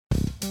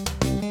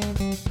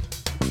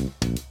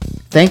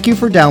Thank you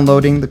for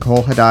downloading the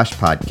Kol Hadash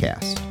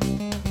podcast.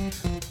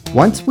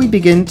 Once we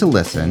begin to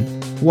listen,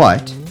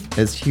 what,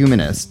 as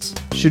humanists,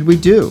 should we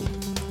do?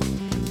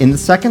 In the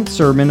second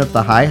sermon of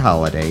the High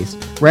Holidays,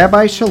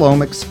 Rabbi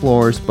Shalom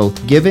explores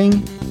both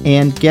giving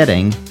and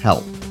getting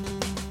help.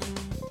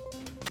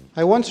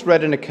 I once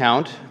read an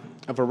account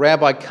of a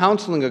rabbi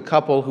counseling a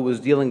couple who was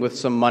dealing with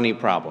some money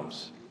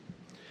problems.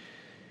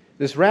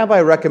 This rabbi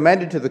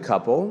recommended to the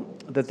couple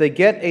that they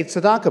get a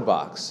tzedakah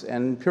box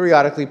and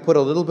periodically put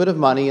a little bit of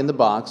money in the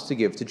box to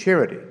give to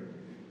charity.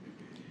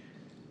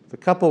 The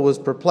couple was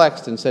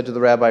perplexed and said to the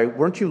rabbi,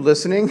 "Weren't you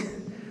listening?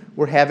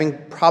 We're having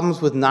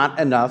problems with not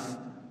enough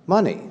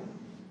money."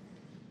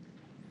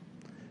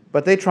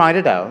 But they tried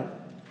it out,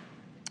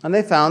 and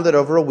they found that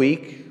over a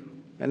week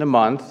and a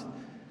month,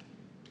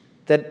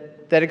 that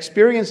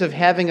experience of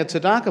having a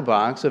tzedakah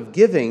box, of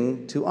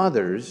giving to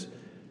others,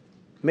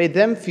 made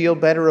them feel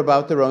better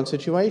about their own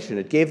situation.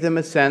 It gave them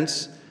a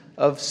sense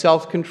of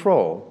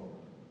self-control,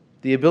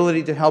 the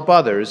ability to help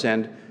others,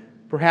 and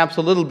perhaps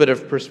a little bit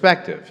of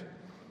perspective.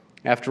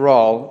 After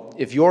all,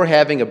 if you're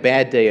having a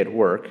bad day at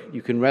work,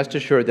 you can rest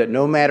assured that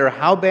no matter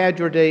how bad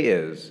your day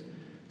is,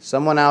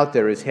 someone out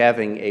there is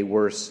having a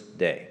worse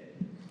day.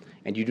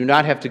 And you do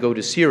not have to go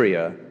to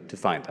Syria to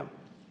find them.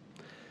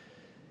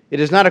 It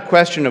is not a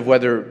question of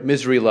whether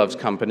misery loves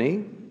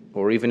company,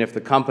 or even if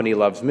the company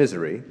loves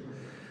misery,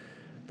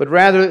 but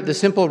rather the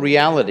simple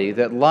reality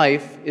that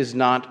life is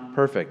not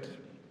perfect.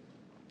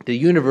 The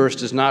universe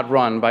does not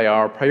run by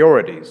our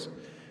priorities.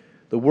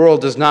 The world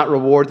does not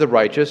reward the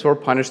righteous or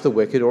punish the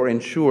wicked or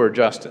ensure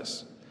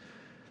justice.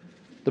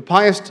 The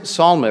pious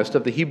psalmist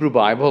of the Hebrew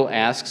Bible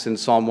asks in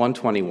Psalm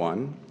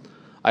 121,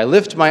 "I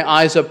lift my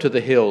eyes up to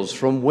the hills.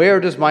 From where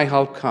does my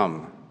help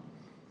come?"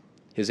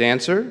 His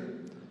answer,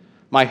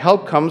 "My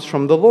help comes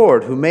from the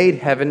Lord who made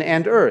heaven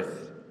and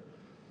earth."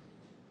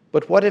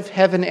 But what if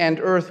heaven and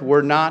earth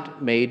were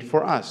not made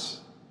for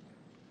us?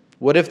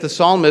 What if the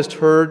psalmist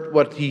heard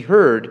what he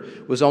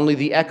heard was only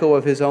the echo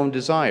of his own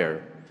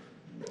desire,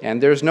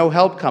 and there's no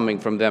help coming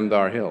from them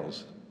thar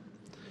hills?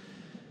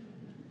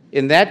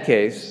 In that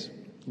case,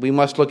 we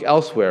must look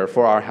elsewhere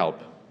for our help.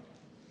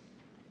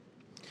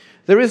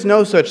 There is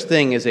no such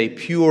thing as a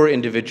pure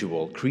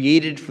individual,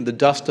 created from the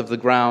dust of the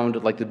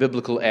ground like the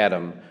biblical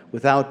Adam,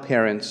 without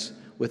parents,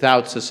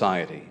 without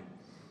society.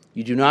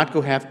 You do not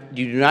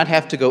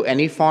have to go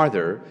any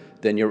farther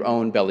than your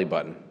own belly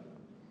button.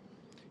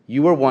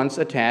 You were once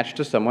attached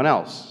to someone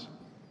else,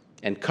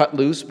 and cut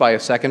loose by a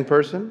second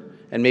person,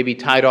 and maybe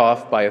tied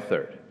off by a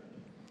third.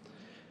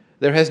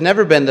 There has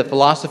never been the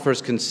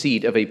philosopher's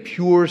conceit of a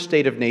pure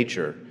state of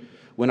nature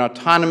when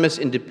autonomous,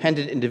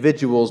 independent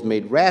individuals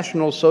made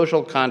rational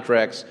social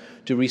contracts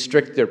to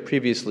restrict their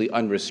previously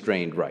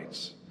unrestrained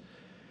rights.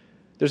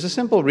 There's a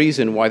simple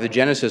reason why the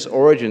Genesis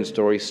origin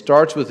story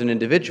starts with an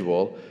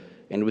individual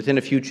and within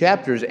a few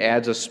chapters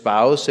adds a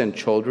spouse and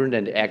children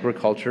and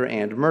agriculture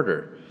and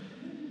murder.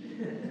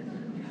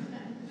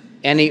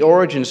 Any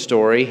origin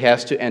story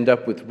has to end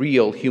up with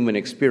real human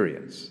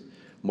experience,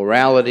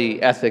 morality,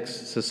 ethics,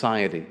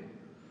 society.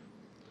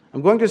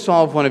 I'm going to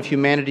solve one of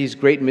humanity's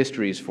great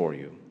mysteries for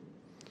you.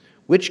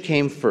 Which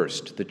came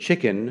first, the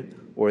chicken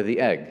or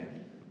the egg?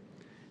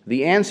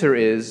 The answer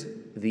is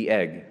the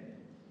egg.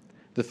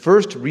 The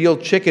first real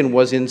chicken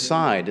was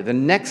inside, the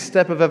next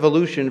step of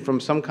evolution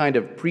from some kind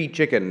of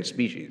pre-chicken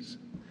species.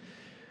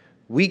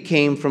 We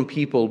came from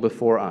people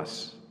before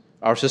us.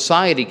 Our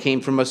society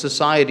came from a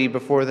society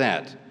before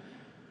that.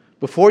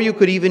 Before you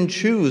could even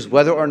choose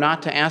whether or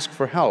not to ask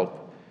for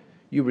help,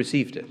 you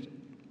received it.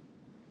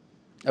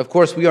 Of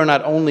course, we are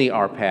not only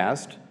our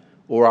past,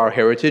 or our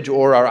heritage,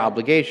 or our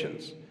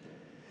obligations.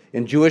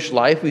 In Jewish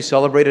life, we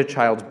celebrate a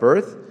child's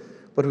birth,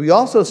 but we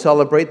also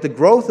celebrate the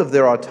growth of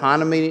their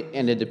autonomy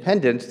and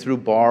independence through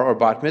bar or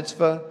bat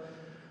mitzvah,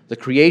 the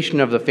creation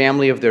of the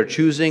family of their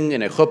choosing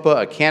in a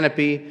chuppah, a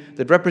canopy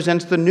that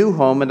represents the new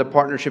home and the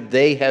partnership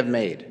they have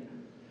made.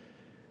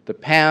 The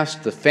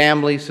past, the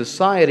family,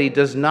 society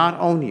does not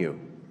own you,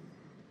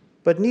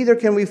 but neither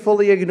can we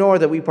fully ignore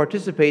that we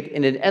participate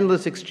in an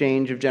endless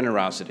exchange of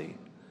generosity.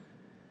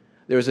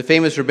 There is a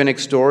famous rabbinic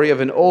story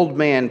of an old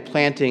man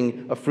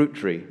planting a fruit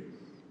tree.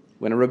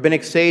 When a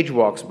rabbinic sage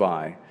walks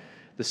by,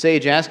 the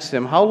sage asks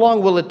him, "How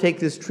long will it take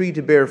this tree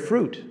to bear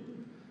fruit?"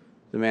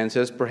 The man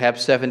says,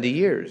 "Perhaps 70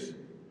 years.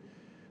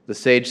 The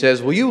sage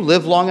says, "Will you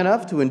live long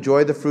enough to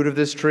enjoy the fruit of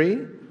this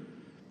tree?"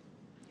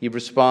 He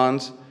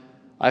responds,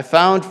 "I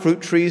found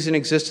fruit trees in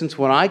existence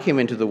when I came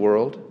into the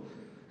world.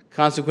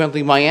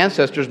 Consequently, my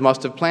ancestors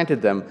must have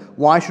planted them.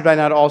 Why should I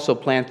not also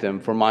plant them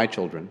for my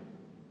children?"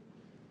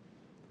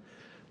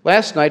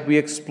 Last night, we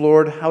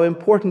explored how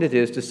important it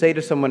is to say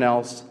to someone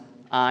else,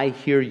 "I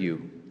hear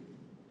you."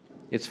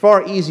 It's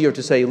far easier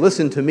to say,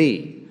 "Listen to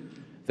me,"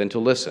 than to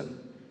listen.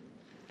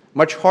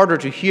 Much harder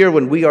to hear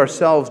when we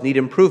ourselves need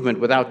improvement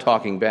without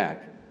talking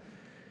back.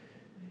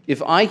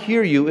 If "I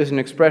hear you" is an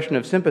expression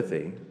of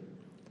sympathy,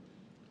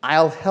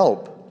 "I'll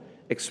help"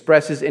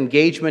 expresses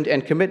engagement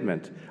and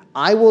commitment.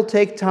 I will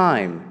take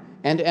time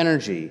and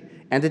energy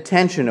and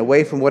attention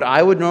away from what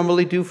I would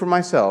normally do for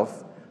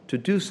myself to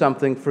do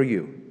something for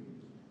you.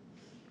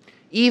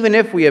 Even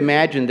if we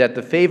imagine that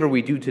the favor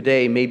we do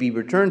today may be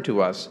returned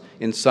to us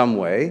in some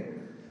way,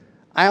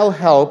 I'll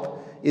help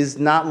is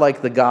not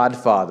like The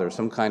Godfather,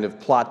 some kind of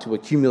plot to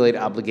accumulate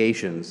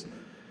obligations.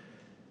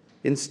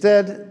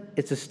 Instead,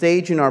 it's a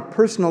stage in our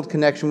personal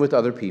connection with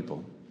other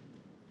people.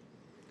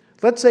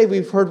 Let's say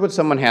we've heard what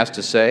someone has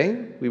to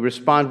say. We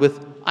respond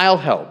with, I'll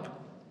help.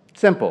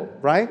 Simple,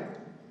 right?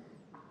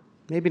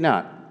 Maybe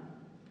not.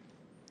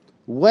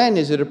 When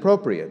is it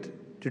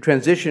appropriate to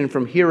transition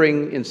from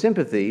hearing in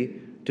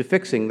sympathy to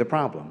fixing the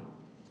problem?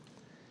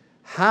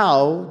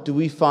 How do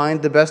we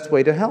find the best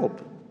way to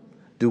help?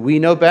 Do we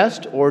know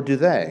best, or do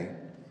they?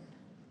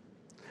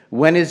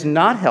 When is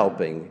not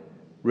helping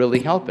really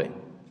helping?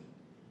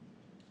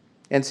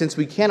 And since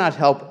we cannot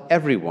help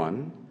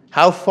everyone,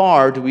 how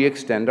far do we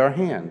extend our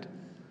hand?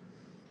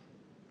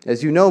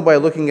 As you know by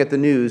looking at the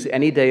news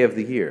any day of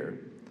the year,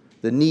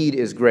 the need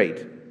is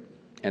great,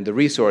 and the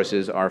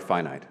resources are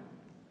finite.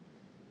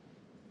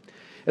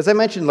 As I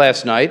mentioned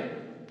last night,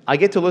 I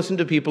get to listen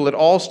to people at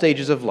all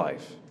stages of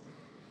life.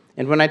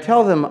 And when I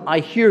tell them, I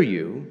hear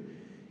you,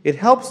 it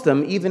helps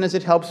them even as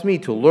it helps me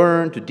to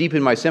learn, to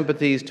deepen my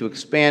sympathies, to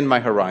expand my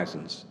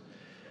horizons.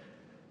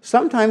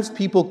 Sometimes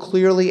people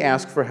clearly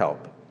ask for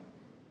help,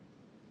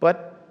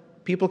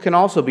 but people can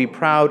also be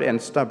proud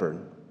and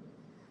stubborn.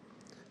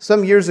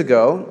 Some years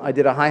ago, I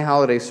did a high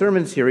holiday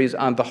sermon series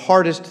on the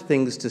hardest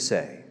things to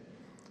say.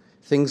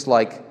 Things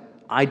like,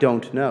 I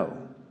don't know,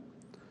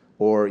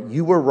 or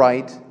you were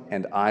right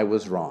and I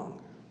was wrong.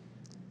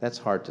 That's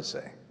hard to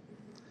say.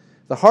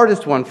 The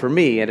hardest one for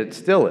me, and it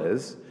still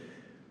is,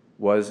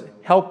 was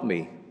help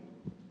me.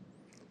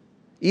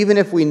 Even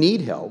if we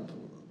need help,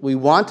 we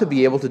want to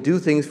be able to do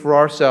things for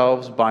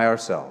ourselves by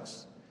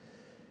ourselves.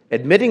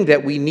 Admitting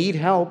that we need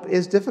help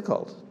is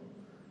difficult.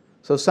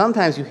 So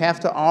sometimes you have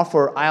to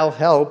offer, I'll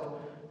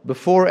help,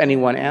 before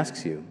anyone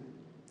asks you,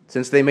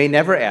 since they may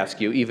never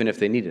ask you, even if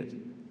they need it.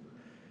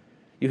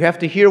 You have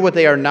to hear what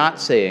they are not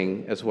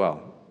saying as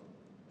well.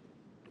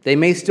 They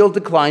may still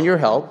decline your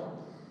help,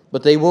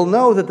 but they will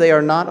know that they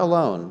are not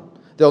alone.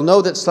 They'll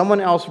know that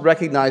someone else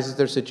recognizes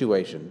their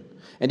situation.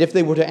 And if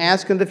they were to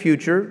ask in the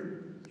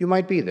future, you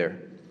might be there.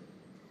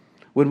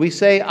 When we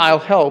say, I'll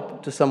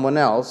help to someone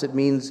else, it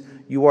means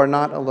you are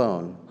not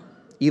alone,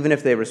 even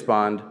if they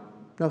respond,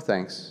 no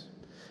thanks.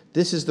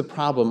 This is the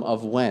problem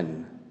of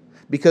when.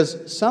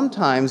 Because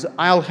sometimes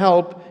I'll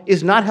help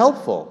is not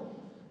helpful,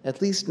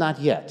 at least not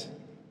yet.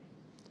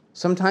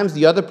 Sometimes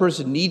the other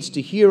person needs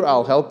to hear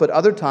I'll help, but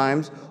other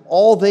times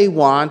all they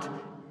want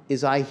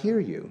is I hear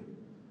you.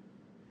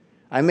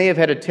 I may have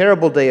had a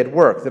terrible day at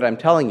work that I'm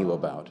telling you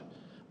about,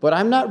 but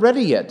I'm not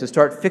ready yet to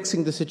start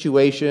fixing the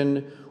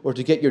situation or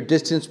to get your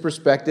distance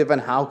perspective on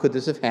how could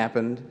this have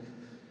happened.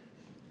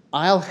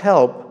 I'll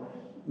help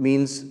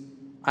means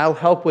I'll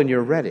help when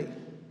you're ready,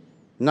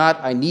 not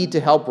I need to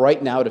help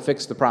right now to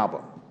fix the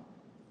problem.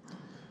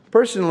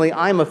 Personally,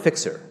 I'm a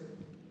fixer,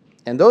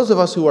 and those of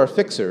us who are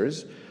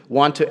fixers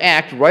want to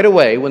act right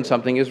away when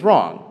something is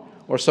wrong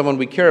or someone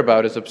we care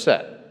about is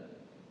upset.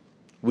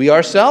 We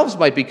ourselves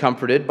might be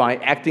comforted by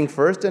acting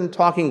first and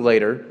talking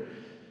later,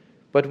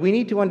 but we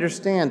need to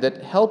understand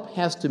that help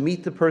has to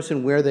meet the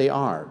person where they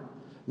are,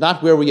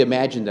 not where we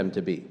imagine them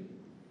to be.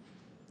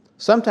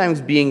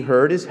 Sometimes being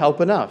heard is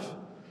help enough.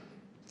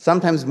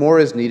 Sometimes more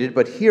is needed,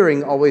 but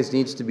hearing always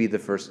needs to be the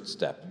first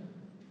step.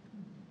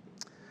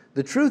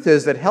 The truth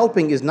is that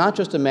helping is not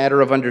just a matter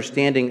of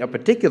understanding a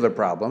particular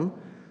problem,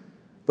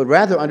 but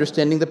rather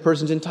understanding the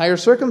person's entire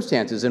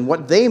circumstances and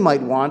what they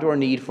might want or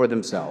need for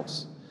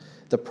themselves.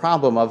 The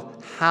problem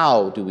of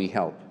how do we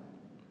help?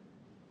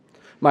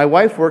 My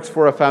wife works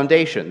for a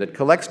foundation that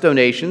collects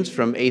donations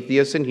from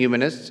atheists and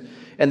humanists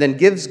and then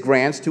gives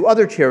grants to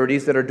other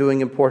charities that are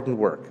doing important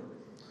work.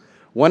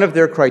 One of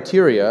their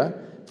criteria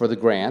for the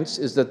grants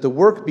is that the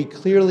work be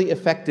clearly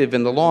effective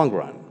in the long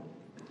run.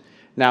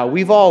 Now,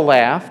 we've all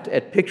laughed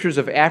at pictures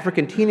of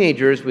African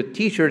teenagers with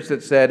T-shirts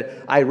that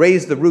said, I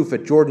raised the roof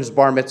at Jordan's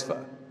bar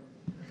mitzvah.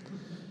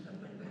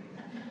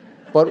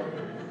 But,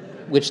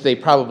 which they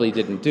probably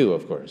didn't do,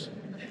 of course.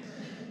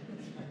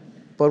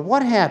 But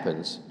what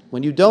happens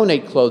when you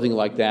donate clothing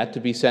like that to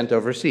be sent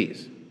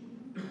overseas?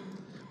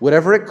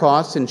 Whatever it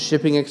costs in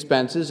shipping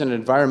expenses and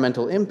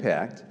environmental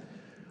impact,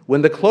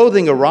 when the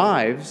clothing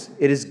arrives,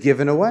 it is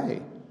given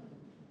away.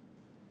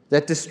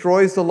 That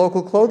destroys the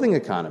local clothing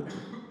economy,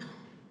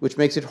 which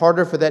makes it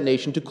harder for that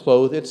nation to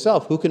clothe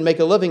itself. Who can make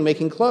a living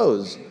making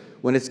clothes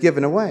when it's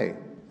given away?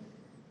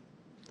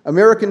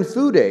 American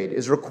Food Aid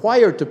is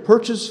required to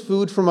purchase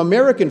food from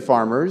American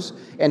farmers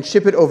and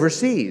ship it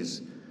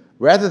overseas,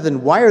 rather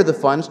than wire the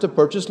funds to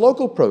purchase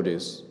local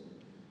produce.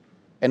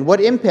 And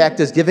what impact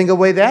does giving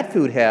away that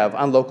food have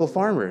on local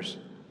farmers?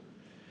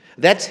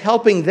 That's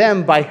helping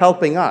them by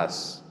helping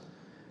us,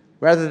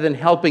 rather than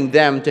helping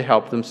them to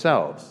help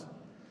themselves.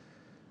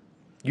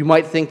 You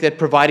might think that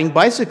providing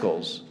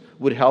bicycles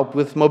would help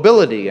with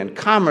mobility and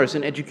commerce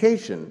and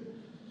education,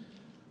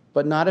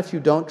 but not if you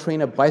don't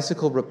train a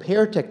bicycle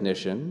repair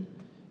technician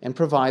and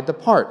provide the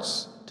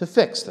parts to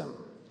fix them.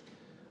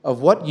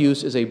 Of what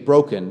use is a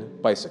broken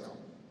bicycle?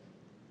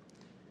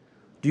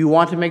 Do you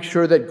want to make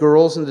sure that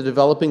girls in the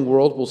developing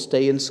world will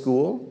stay in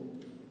school?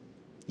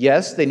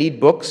 Yes, they need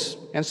books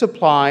and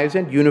supplies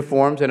and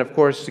uniforms and, of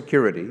course,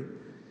 security.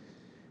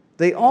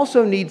 They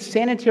also need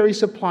sanitary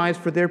supplies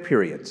for their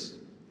periods,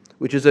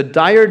 which is a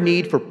dire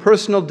need for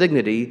personal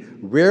dignity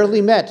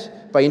rarely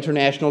met by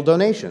international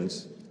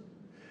donations.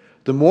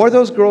 The more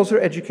those girls are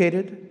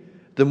educated,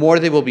 the more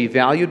they will be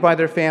valued by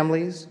their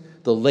families,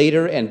 the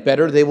later and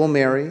better they will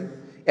marry,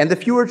 and the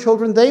fewer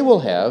children they will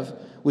have,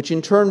 which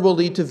in turn will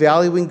lead to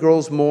valuing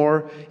girls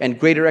more and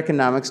greater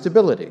economic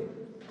stability.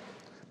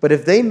 But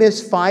if they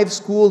miss 5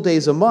 school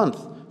days a month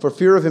for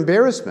fear of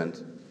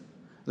embarrassment,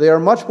 they are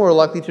much more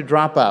likely to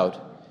drop out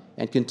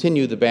and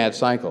continue the bad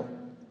cycle.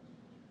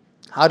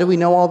 How do we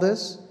know all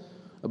this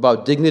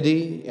about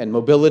dignity and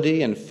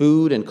mobility and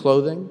food and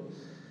clothing?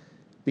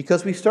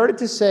 Because we started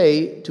to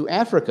say to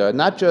Africa,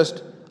 not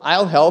just,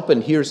 "I'll help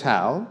and here's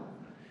how."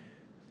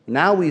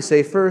 Now we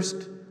say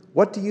first,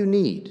 "What do you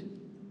need?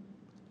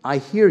 I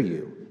hear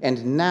you,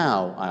 and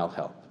now I'll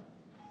help."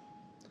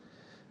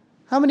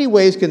 How many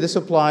ways can this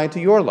apply to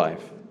your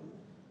life?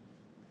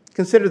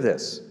 Consider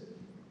this.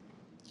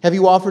 Have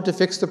you offered to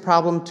fix the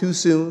problem too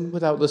soon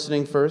without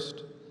listening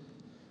first?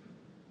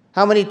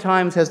 How many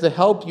times has the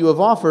help you have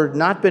offered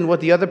not been what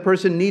the other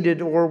person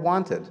needed or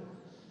wanted?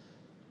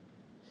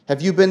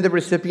 Have you been the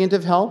recipient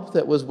of help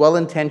that was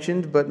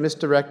well-intentioned but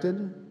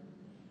misdirected?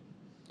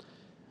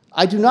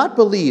 I do not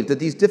believe that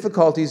these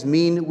difficulties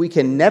mean we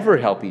can never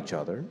help each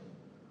other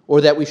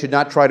or that we should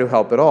not try to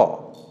help at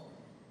all.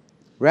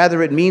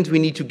 Rather, it means we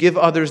need to give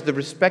others the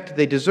respect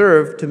they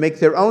deserve to make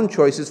their own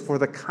choices for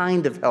the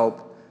kind of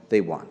help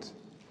they want.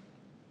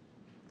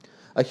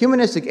 A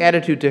humanistic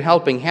attitude to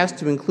helping has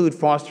to include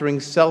fostering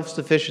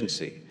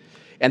self-sufficiency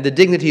and the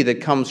dignity that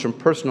comes from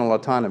personal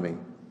autonomy.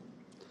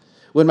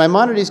 When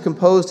Maimonides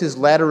composed his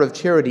Ladder of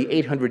Charity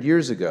 800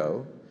 years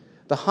ago,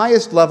 the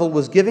highest level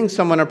was giving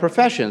someone a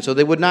profession so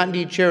they would not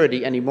need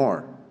charity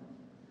anymore.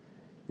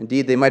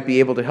 Indeed, they might be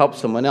able to help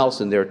someone else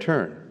in their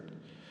turn.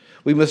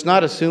 We must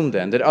not assume,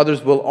 then, that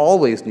others will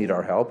always need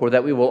our help or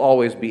that we will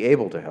always be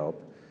able to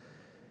help.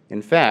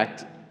 In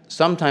fact,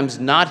 sometimes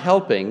not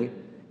helping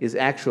is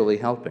actually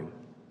helping.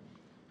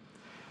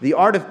 The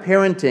art of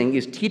parenting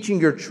is teaching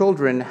your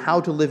children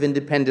how to live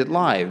independent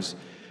lives,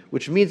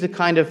 which means a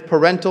kind of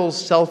parental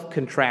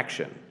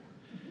self-contraction.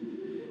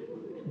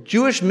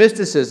 Jewish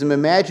mysticism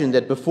imagined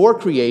that before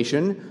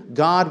creation,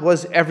 God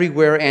was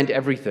everywhere and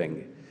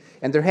everything,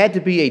 and there had to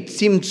be a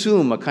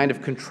tzimtzum, a kind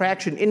of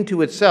contraction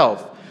into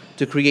itself,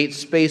 to create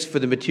space for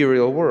the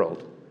material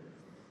world.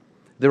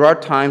 There are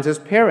times as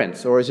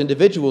parents or as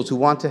individuals who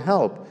want to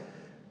help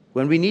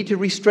when we need to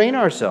restrain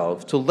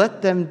ourselves, to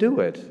let them do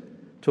it,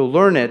 to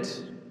learn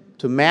it,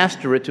 to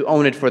master it, to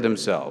own it for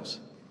themselves.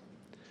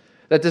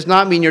 That does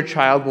not mean your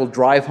child will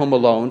drive home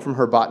alone from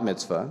her bat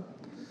mitzvah,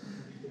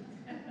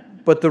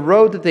 but the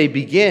road that they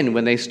begin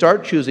when they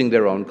start choosing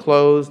their own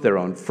clothes, their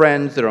own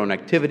friends, their own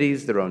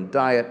activities, their own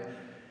diet,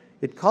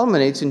 it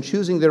culminates in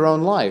choosing their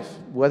own life,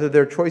 whether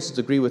their choices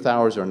agree with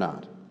ours or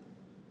not.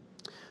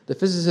 The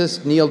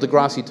physicist Neil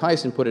deGrasse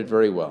Tyson put it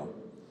very well.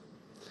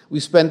 We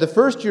spend the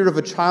first year of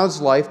a child's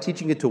life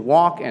teaching it to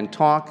walk and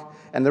talk,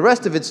 and the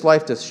rest of its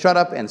life to shut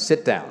up and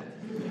sit down.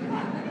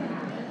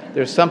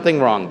 There's something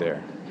wrong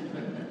there.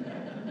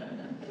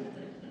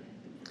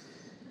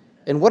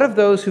 And what of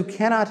those who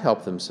cannot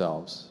help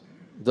themselves?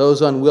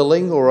 Those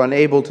unwilling or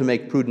unable to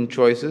make prudent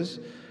choices,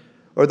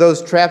 or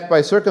those trapped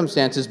by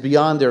circumstances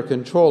beyond their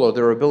control or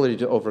their ability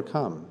to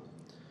overcome?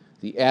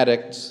 The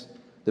addicts,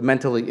 the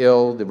mentally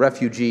ill, the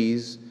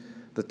refugees,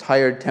 the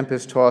tired,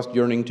 tempest-tossed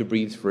yearning to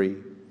breathe free.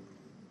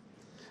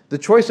 The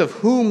choice of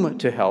whom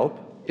to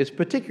help is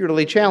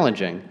particularly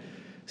challenging,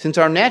 since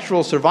our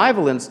natural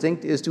survival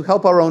instinct is to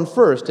help our own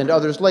first and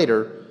others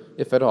later,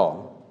 if at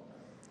all.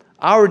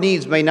 Our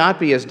needs may not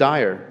be as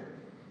dire,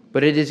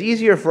 but it is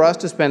easier for us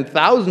to spend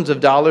thousands of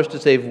dollars to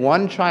save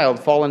one child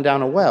fallen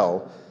down a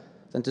well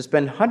than to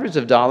spend hundreds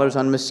of dollars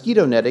on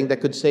mosquito netting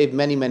that could save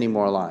many, many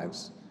more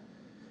lives.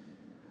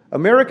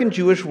 American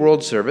Jewish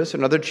World Service,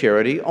 another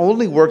charity,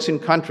 only works in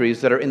countries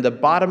that are in the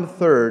bottom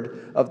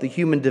third of the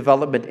Human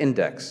Development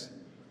Index.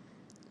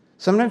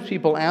 Sometimes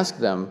people ask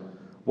them,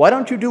 "Why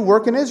don't you do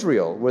work in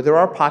Israel, where there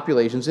are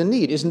populations in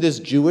need? Isn't this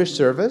Jewish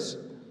service?"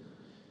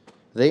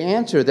 They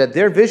answer that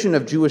their vision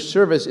of Jewish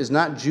service is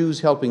not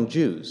Jews helping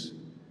Jews.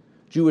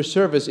 Jewish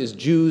service is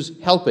Jews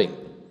helping.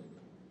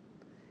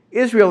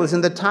 Israel is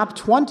in the top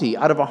 20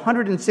 out of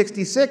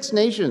 166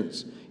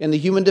 nations in the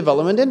Human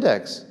Development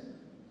Index.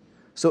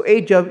 So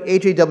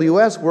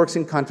AJWS works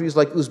in countries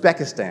like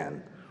Uzbekistan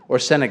or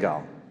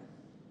Senegal.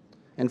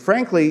 And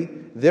frankly,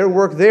 their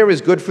work there is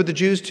good for the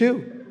Jews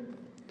too.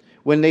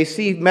 When they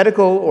see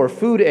medical or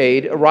food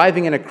aid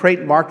arriving in a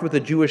crate marked with a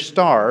Jewish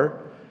star,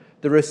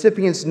 the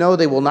recipients know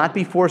they will not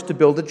be forced to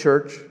build a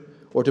church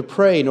or to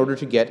pray in order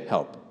to get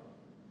help.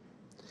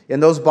 In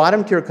those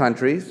bottom-tier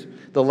countries,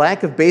 the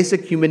lack of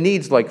basic human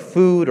needs like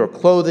food or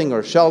clothing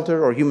or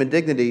shelter or human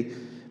dignity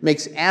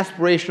makes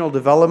aspirational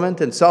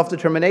development and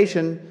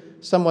self-determination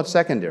somewhat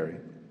secondary.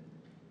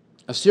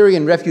 A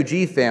Syrian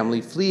refugee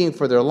family fleeing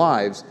for their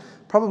lives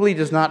probably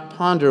does not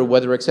ponder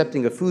whether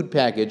accepting a food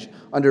package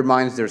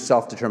undermines their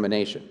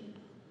self-determination.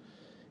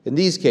 In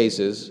these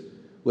cases,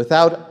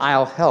 without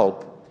 "I'll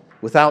help,"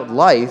 without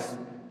life,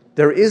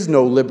 there is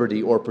no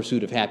liberty or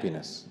pursuit of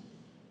happiness.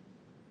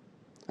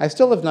 I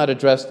still have not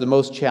addressed the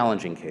most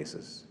challenging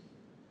cases.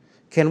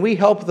 Can we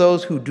help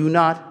those who do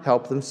not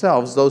help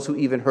themselves, those who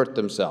even hurt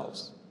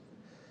themselves?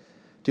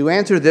 To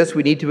answer this,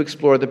 we need to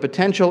explore the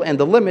potential and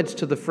the limits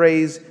to the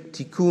phrase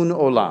tikkun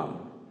olam.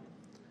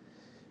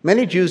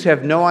 Many Jews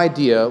have no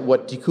idea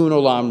what tikkun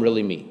olam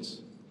really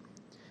means.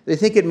 They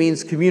think it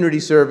means community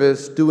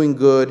service, doing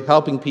good,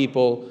 helping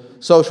people,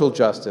 social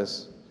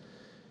justice.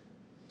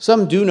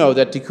 Some do know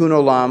that tikkun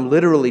olam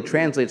literally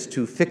translates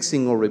to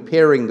fixing or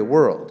repairing the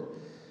world,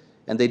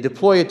 and they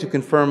deploy it to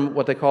confirm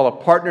what they call a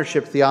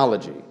partnership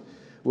theology,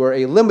 where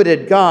a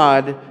limited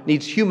God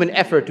needs human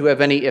effort to have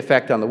any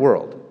effect on the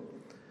world.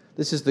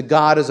 This is the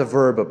God as a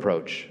verb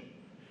approach.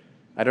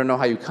 I don't know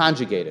how you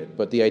conjugate it,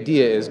 but the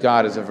idea is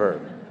God as a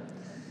verb.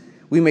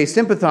 We may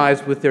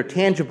sympathize with their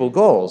tangible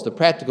goals, the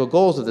practical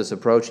goals of this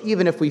approach,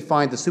 even if we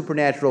find the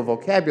supernatural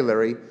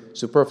vocabulary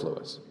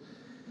superfluous.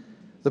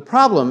 The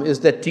problem is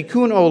that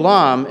tikkun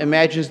olam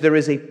imagines there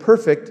is a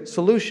perfect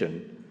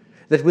solution,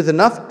 that with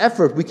enough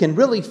effort we can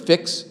really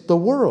fix the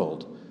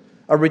world,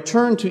 a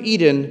return to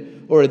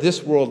Eden or a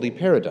this-worldly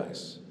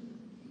paradise.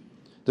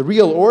 The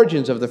real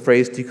origins of the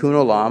phrase tikkun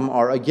olam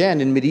are again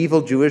in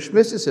medieval Jewish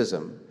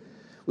mysticism,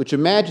 which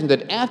imagined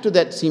that after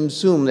that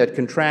tzimtzum, that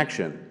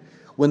contraction,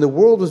 when the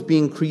world was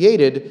being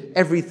created,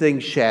 everything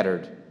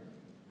shattered.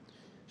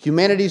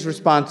 Humanity's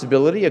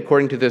responsibility,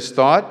 according to this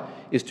thought,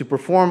 is to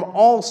perform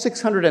all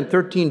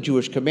 613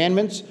 Jewish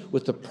commandments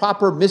with the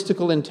proper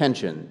mystical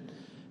intention,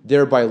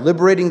 thereby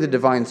liberating the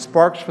divine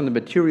sparks from the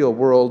material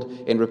world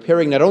and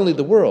repairing not only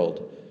the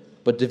world,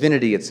 but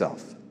divinity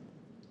itself.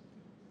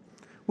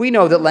 We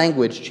know that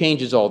language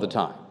changes all the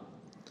time.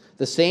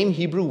 The same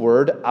Hebrew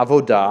word,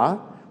 avodah,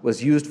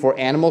 was used for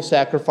animal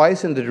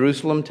sacrifice in the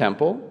Jerusalem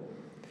temple,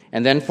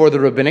 and then for the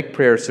rabbinic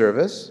prayer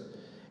service,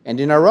 and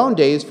in our own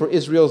days for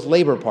Israel's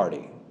Labor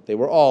Party. They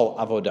were all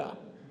avodah.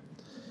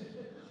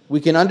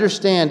 We can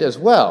understand as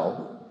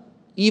well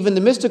even the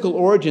mystical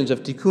origins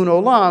of tikkun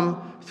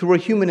olam through a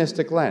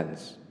humanistic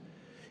lens.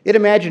 It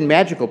imagined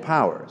magical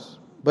powers,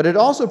 but it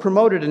also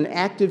promoted an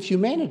active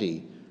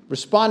humanity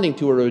responding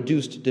to a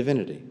reduced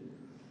divinity.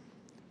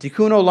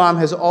 Tikkun olam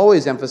has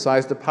always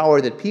emphasized the power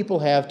that people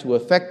have to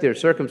affect their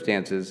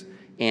circumstances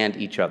and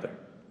each other.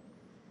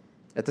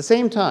 At the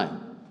same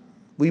time,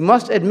 we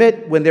must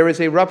admit when there is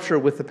a rupture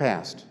with the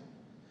past.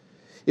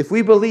 If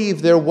we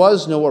believe there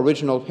was no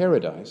original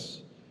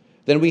paradise,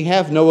 then we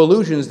have no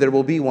illusions there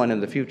will be one in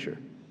the future.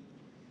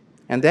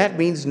 And that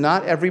means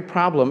not every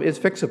problem is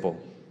fixable,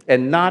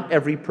 and not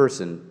every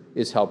person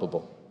is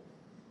helpable.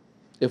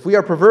 If we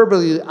are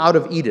proverbially out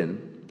of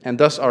Eden, and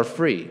thus are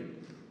free,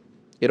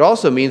 it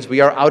also means we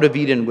are out of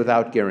Eden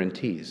without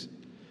guarantees.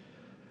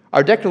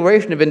 Our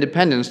Declaration of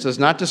Independence does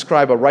not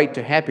describe a right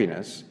to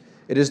happiness.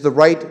 It is the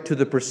right to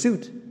the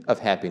pursuit of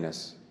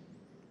happiness.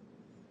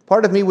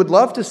 Part of me would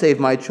love to save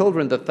my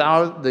children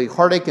the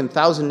heartache and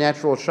thousand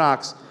natural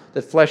shocks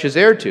that flesh is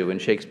heir to, in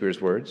Shakespeare's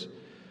words,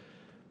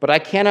 but I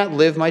cannot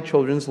live my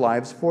children's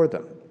lives for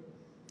them.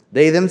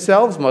 They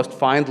themselves must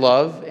find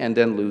love and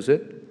then lose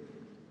it.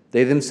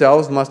 They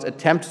themselves must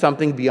attempt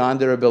something beyond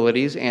their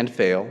abilities and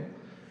fail.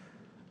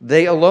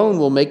 They alone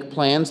will make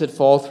plans that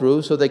fall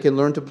through so they can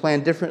learn to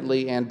plan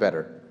differently and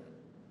better.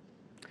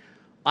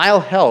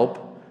 I'll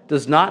help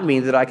does not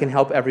mean that I can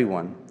help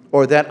everyone,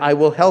 or that I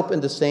will help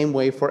in the same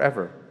way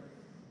forever.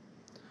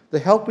 The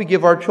help we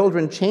give our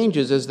children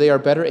changes as they are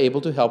better able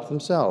to help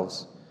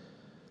themselves.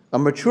 A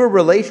mature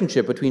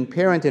relationship between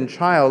parent and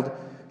child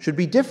should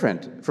be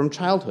different from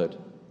childhood,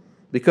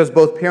 because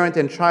both parent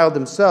and child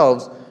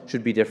themselves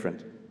should be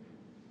different.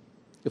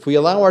 If we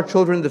allow our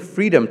children the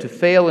freedom to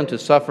fail and to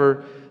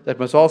suffer, that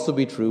must also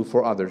be true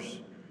for others.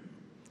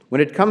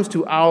 When it comes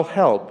to "I'll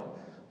help,"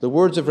 the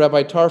words of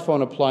Rabbi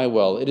Tarfon apply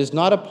well. It is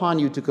not upon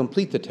you to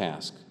complete the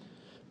task,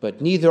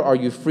 but neither are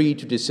you free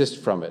to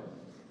desist from it.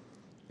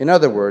 In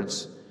other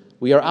words,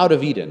 we are out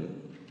of Eden,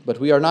 but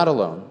we are not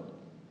alone.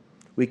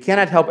 We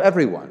cannot help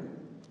everyone,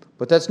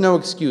 but that's no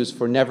excuse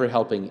for never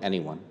helping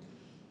anyone.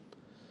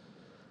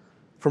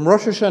 From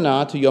Rosh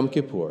Hashanah to Yom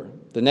Kippur,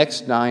 the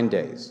next 9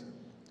 days,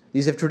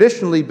 these have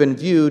traditionally been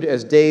viewed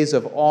as days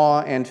of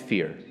awe and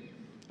fear,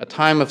 a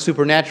time of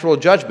supernatural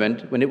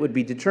judgment when it would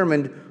be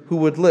determined who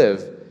would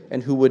live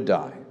and who would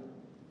die.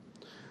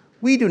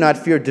 We do not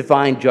fear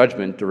divine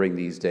judgment during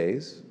these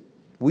days.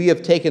 We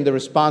have taken the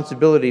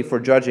responsibility for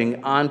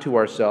judging onto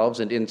ourselves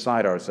and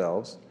inside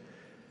ourselves,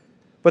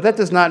 but that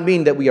does not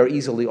mean that we are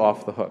easily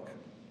off the hook.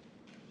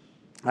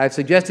 I have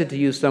suggested to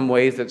you some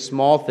ways that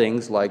small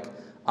things like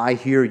 "I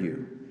hear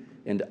you"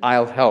 and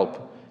 "I'll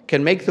help"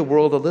 can make the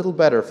world a little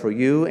better for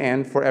you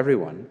and for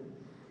everyone.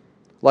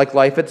 Like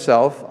life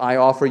itself, I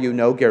offer you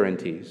no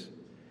guarantees.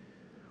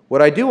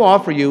 What I do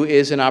offer you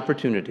is an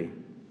opportunity.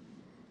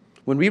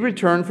 When we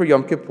return for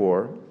Yom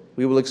Kippur,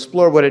 we will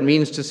explore what it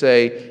means to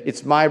say,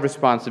 "It's my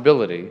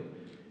responsibility,"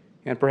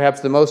 and perhaps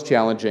the most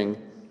challenging,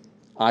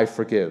 I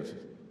forgive.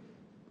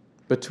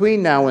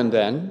 Between now and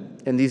then,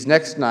 in these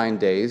next 9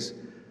 days,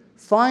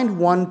 find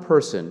one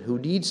person who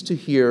needs to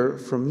hear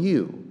from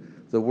you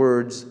the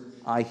words,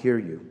 I hear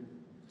you.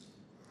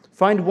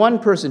 Find one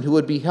person who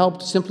would be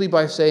helped simply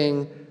by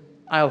saying,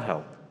 I'll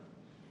help.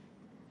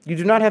 You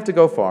do not have to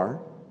go far.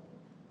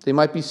 They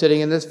might be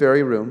sitting in this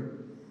very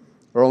room,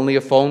 or only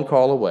a phone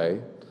call away,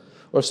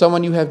 or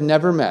someone you have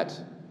never met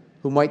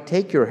who might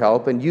take your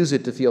help and use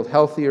it to feel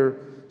healthier,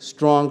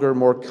 stronger,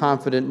 more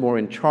confident, more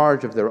in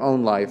charge of their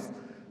own life,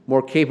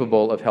 more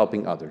capable of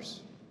helping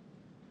others.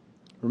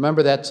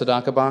 Remember that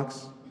tzedakah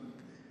box?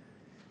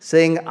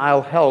 Saying,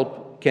 I'll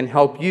help can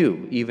help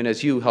you even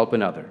as you help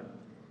another.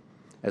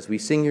 As we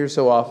sing here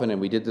so often, and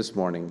we did this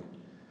morning,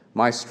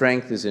 my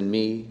strength is in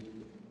me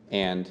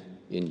and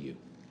in you.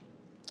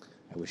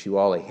 I wish you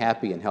all a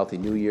happy and healthy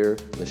new year.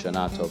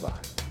 L'Shana Tovah.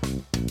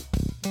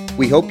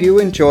 We hope you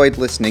enjoyed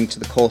listening to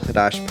the Kol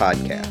Hadash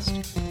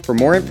podcast. For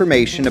more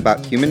information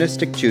about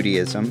humanistic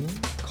Judaism,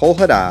 Kol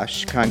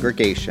Hadash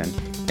Congregation,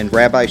 and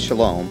Rabbi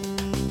Shalom,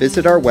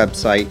 visit our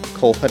website,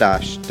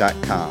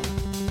 kolhadash.com.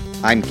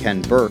 I'm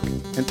Ken Burke,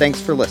 and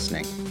thanks for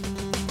listening.